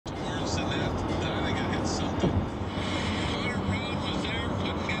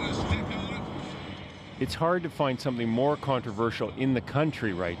It's hard to find something more controversial in the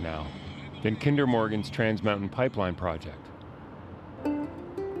country right now than Kinder Morgan's Trans Mountain Pipeline project.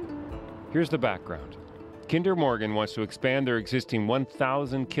 Here's the background. Kinder Morgan wants to expand their existing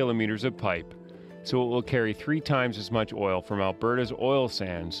 1,000 kilometers of pipe so it will carry 3 times as much oil from Alberta's oil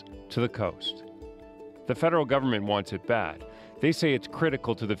sands to the coast. The federal government wants it bad. They say it's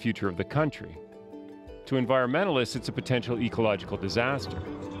critical to the future of the country. To environmentalists, it's a potential ecological disaster.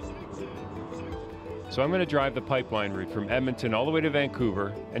 So I'm going to drive the pipeline route from Edmonton all the way to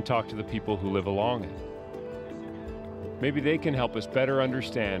Vancouver and talk to the people who live along it. Maybe they can help us better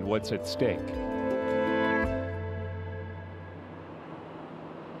understand what's at stake.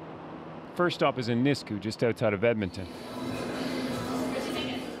 First stop is in Nisku, just outside of Edmonton,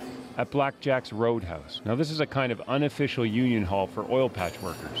 at Blackjack's Roadhouse. Now this is a kind of unofficial union hall for oil patch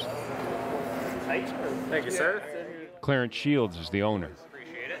workers. Thank you, sir. Clarence Shields is the owner.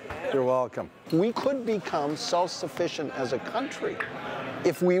 You're welcome. We could become self-sufficient as a country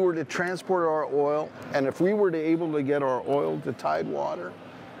if we were to transport our oil, and if we were to able to get our oil to Tidewater,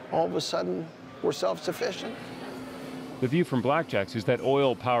 all of a sudden we're self-sufficient. The view from Blackjack's is that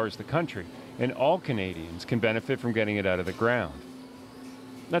oil powers the country, and all Canadians can benefit from getting it out of the ground.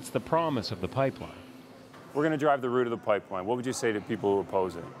 That's the promise of the pipeline. We're going to drive the route of the pipeline. What would you say to people who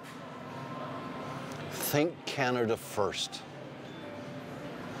oppose it? Think Canada first.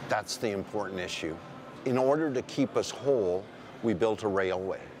 That's the important issue. In order to keep us whole, we built a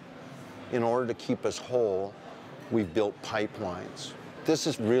railway. In order to keep us whole, we've built pipelines. This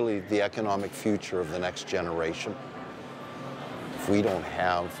is really the economic future of the next generation. If we don't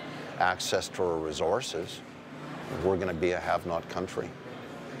have access to our resources, we're going to be a have-not country.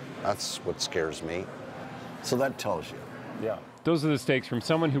 That's what scares me. So that tells you. Yeah. Those are the stakes from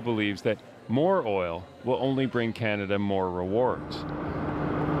someone who believes that more oil will only bring Canada more rewards.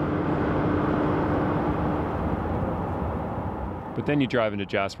 But then you drive into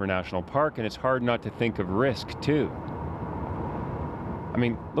Jasper National Park and it's hard not to think of risk too. I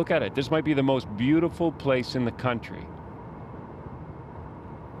mean, look at it. This might be the most beautiful place in the country.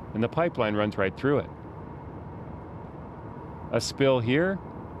 And the pipeline runs right through it. A spill here?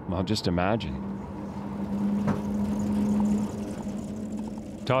 Well, just imagine.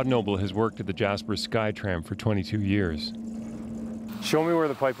 Todd Noble has worked at the Jasper SkyTram for 22 years. Show me where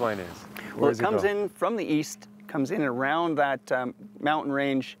the pipeline is. Well, it comes in from the east, comes in around that mountain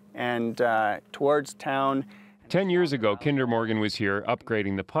range and towards town. 10 years ago, Kinder Morgan was here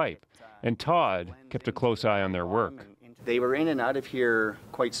upgrading the pipe, and Todd kept a close eye on their work. They were in and out of here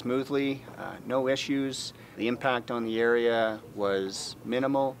quite smoothly, no issues. The impact on the area was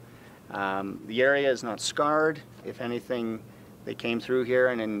minimal. The area is not scarred. If anything, they came through here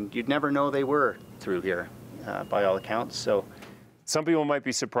and you'd never know they were through here by all accounts. So, some people might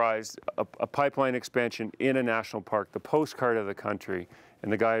be surprised, a pipeline expansion in a national park, the postcard of the country,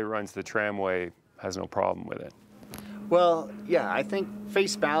 and the guy who runs the tramway has no problem with it. Well, yeah, I think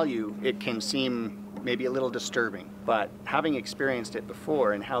face value, it can seem maybe a little disturbing, but having experienced it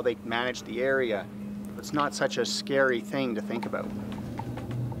before and how they manage the area, it's not such a scary thing to think about.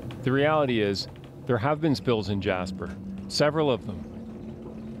 The reality is, there have been spills in Jasper, several of them.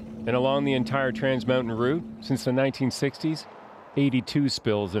 And along the entire Trans Mountain route, since the 1960s, 82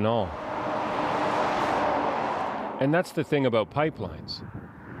 spills in all. And that's the thing about pipelines.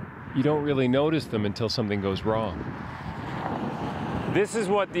 You don't really notice them until something goes wrong. This is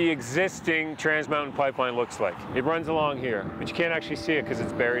what the existing Trans Mountain pipeline looks like. It runs along here, but you can't actually see it because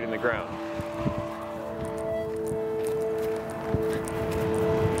it's buried in the ground.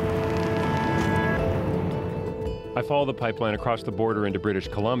 I follow the pipeline across the border into British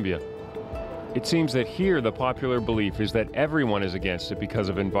Columbia. It seems that here the popular belief is that everyone is against it because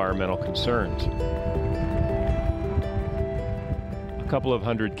of environmental concerns. A couple of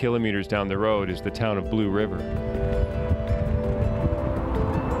 100 kilometers down the road is the town of Blue River.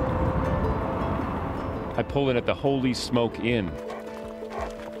 I pull in at the Holy Smoke Inn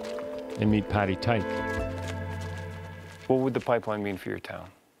and meet Patty Tyke. What would the pipeline mean for your town?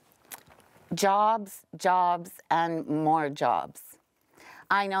 Jobs, jobs, and more jobs.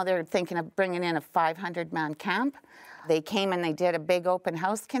 I know they're thinking of bringing in a 500-man camp. They came and they did a big open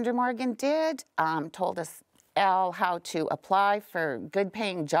house, Kinder Morgan did, told us all how to apply for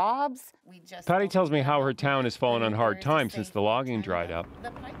good-paying jobs. Patty tells me how her town has fallen on hard times since the logging dried up.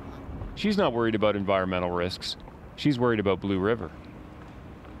 She's not worried about environmental risks. She's worried about Blue River.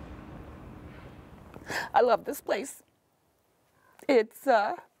 I love this place. It's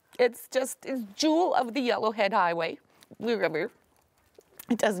jewel of the Yellowhead Highway, Blue River.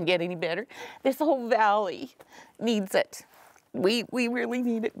 It doesn't get any better. This whole valley needs it. We really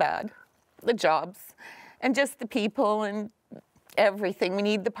need it bad. the jobs and just the people and everything. We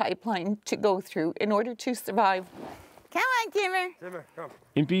need the pipeline to go through in order to survive. Come on, Kimmer. Come.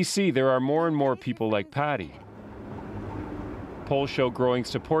 In BC, there are more and more people like Patty. Polls show growing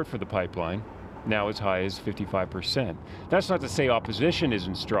support for the pipeline, now as high as 55%. That's not to say opposition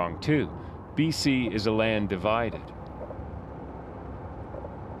isn't strong, too. BC is a land divided.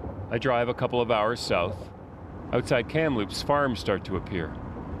 I drive a couple of hours south. Outside Kamloops, farms start to appear.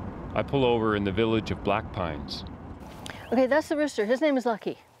 I pull over in the village of Black Pines. Okay, that's the rooster. His name is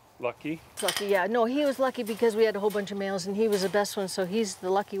Lucky. Lucky? Lucky, yeah. No, he was lucky because we had a whole bunch of males and he was the best one, so he's the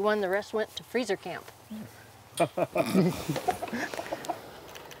lucky one. The rest went to freezer camp.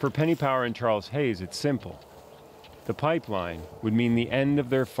 For Penny Power and Charles Hayes, it's simple. The pipeline would mean the end of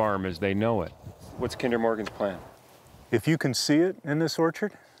their farm as they know it. What's Kinder Morgan's plan? If you can see it in this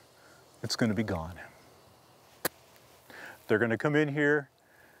orchard, it's going to be gone. They're going to come in here.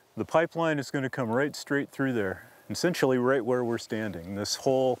 The pipeline is going to come right straight through there, essentially right where we're standing. This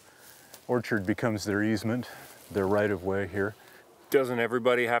whole orchard becomes their easement, their right-of-way here. Doesn't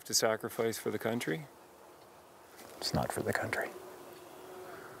everybody have to sacrifice for the country? It's not for the country.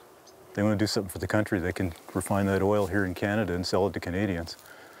 If they want to do something for the country, they can refine that oil here in Canada and sell it to Canadians.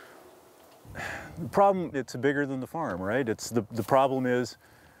 The problem, it's bigger than the farm, right? The problem is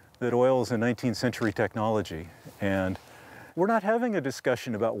that oil is a 19th century technology, and we're not having a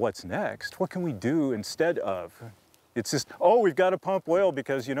discussion about what's next. What can we do instead of? It's just, oh, we've got to pump oil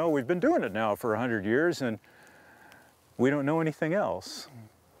because, you know, we've been doing it now for 100 years and we don't know anything else.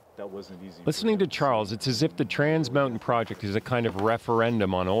 That wasn't easy. Listening to Charles, it's as if the Trans Mountain Project is a kind of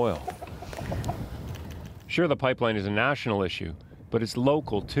referendum on oil. Sure, the pipeline is a national issue, but it's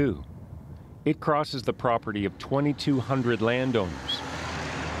local too. It crosses the property of 2,200 landowners.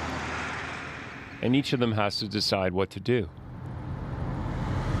 And each of them has to decide what to do.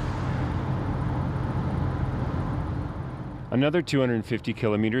 Another 250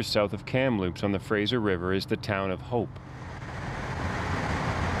 kilometers south of Kamloops on the Fraser River is the town of Hope.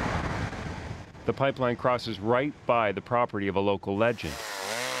 The pipeline crosses right by the property of a local legend.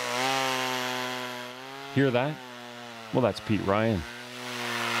 Hear that? Well, that's Pete Ryan.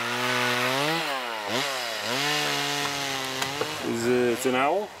 It's an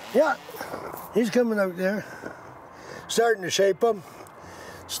owl? Yeah, he's coming out there. Starting to shape him.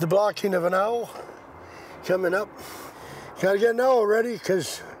 It's the blocking of an owl coming up. Gotta get an owl ready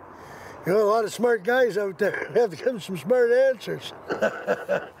because, you know, a lot of smart guys out there. We have to give them some smart answers.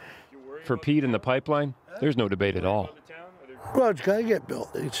 For Pete and the pipeline, there's no debate at all. Well, it's gotta get built.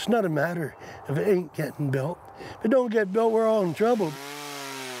 It's not a matter if it ain't getting built. If it don't get built, we're all in trouble.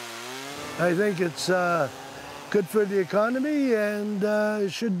 I think it's good for the economy and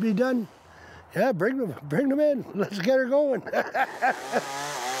it should be done. Yeah, bring them in. Let's get her going.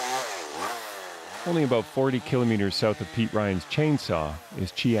 Only about 40 kilometers south of Pete Ryan's chainsaw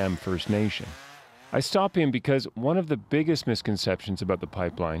is Chiam First Nation. I stop him because one of the biggest misconceptions about the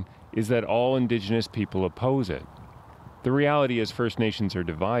pipeline is that all Indigenous people oppose it. The reality is First Nations are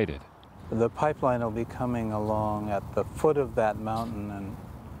divided. The pipeline will be coming along at the foot of that mountain. And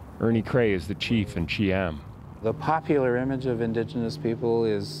Ernie Cray is the chief in Chiam. the popular image of Indigenous people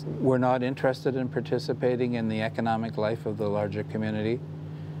is we're not interested in participating in the economic life of the larger community.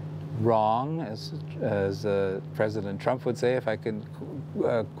 Wrong, as President Trump would say, if I could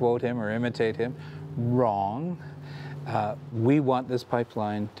quote him or imitate him, wrong. We want this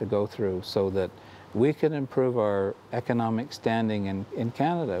pipeline to go through so that we can improve our economic standing in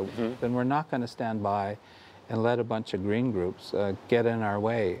Canada. Mm-hmm. And we're not going to stand by and let a bunch of green groups get in our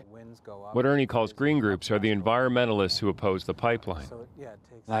way. What Ernie calls green groups are the environmentalists who oppose the pipeline.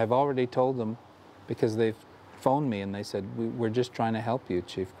 I've already told them, because they've phoned me and they said, we're just trying to help you,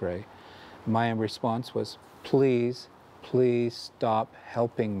 Chief Gray. My response was, please, please stop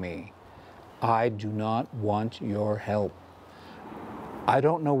helping me. I do not want your help. I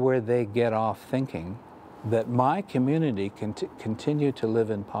don't know where they get off thinking that my community can continue to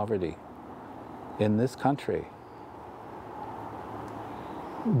live in poverty in this country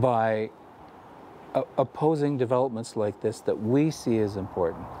by opposing developments like this that we see as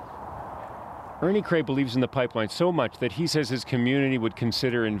important. Ernie Cray believes in the pipeline so much that he says his community would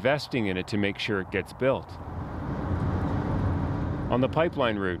consider investing in it to make sure it gets built. On the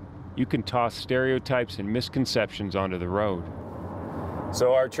pipeline route, you can toss stereotypes and misconceptions onto the road.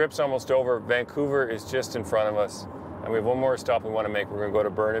 So our trip's almost over. Vancouver is just in front of us. And we have one more stop we want to make. We're going to go to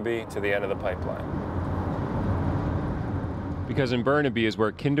Burnaby to the end of the pipeline. Because in Burnaby is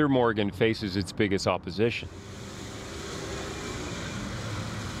where Kinder Morgan faces its biggest opposition.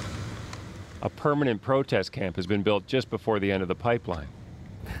 A permanent protest camp has been built just before the end of the pipeline.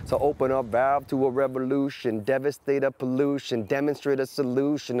 So open up valve to a revolution, devastate a pollution, demonstrate a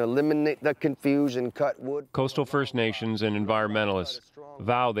solution, eliminate the confusion, cut wood. Coastal First Nations and environmentalists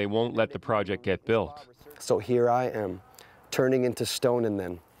vow they won't let the project get built. So here I am, turning into stone, and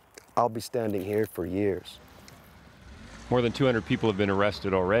then I'll be standing here for years. More than 200 people have been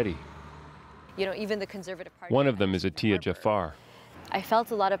arrested already. You know, even the Conservative Party. One of them is Atiya Jafar. I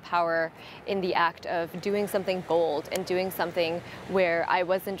felt a lot of power in the act of doing something bold and doing something where I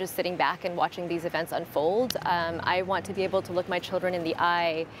wasn't just sitting back and watching these events unfold. I want to be able to look my children in the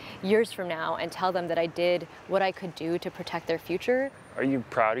eye years from now and tell them that I did what I could do to protect their future. Are you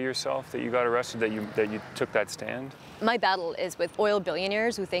proud of yourself that you got arrested, that you took that stand? My battle is with oil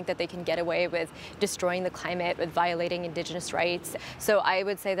billionaires who think that they can get away with destroying the climate, with violating Indigenous rights. So I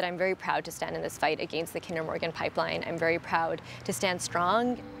would say that I'm very proud to stand in this fight against the Kinder Morgan pipeline. I'm very proud to stand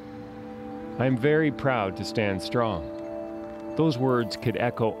strong. I'm very proud to stand strong. Those words could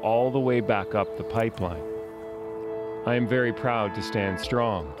echo all the way back up the pipeline. I am very proud to stand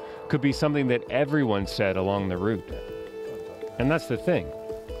strong could be something that everyone said along the route. And that's the thing.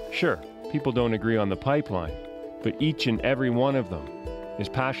 Sure, people don't agree on the pipeline, but each and every one of them is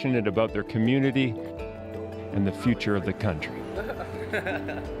passionate about their community and the future of the country.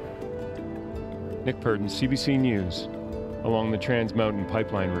 Nick Purdon, CBC News, along the Trans Mountain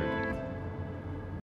Pipeline route.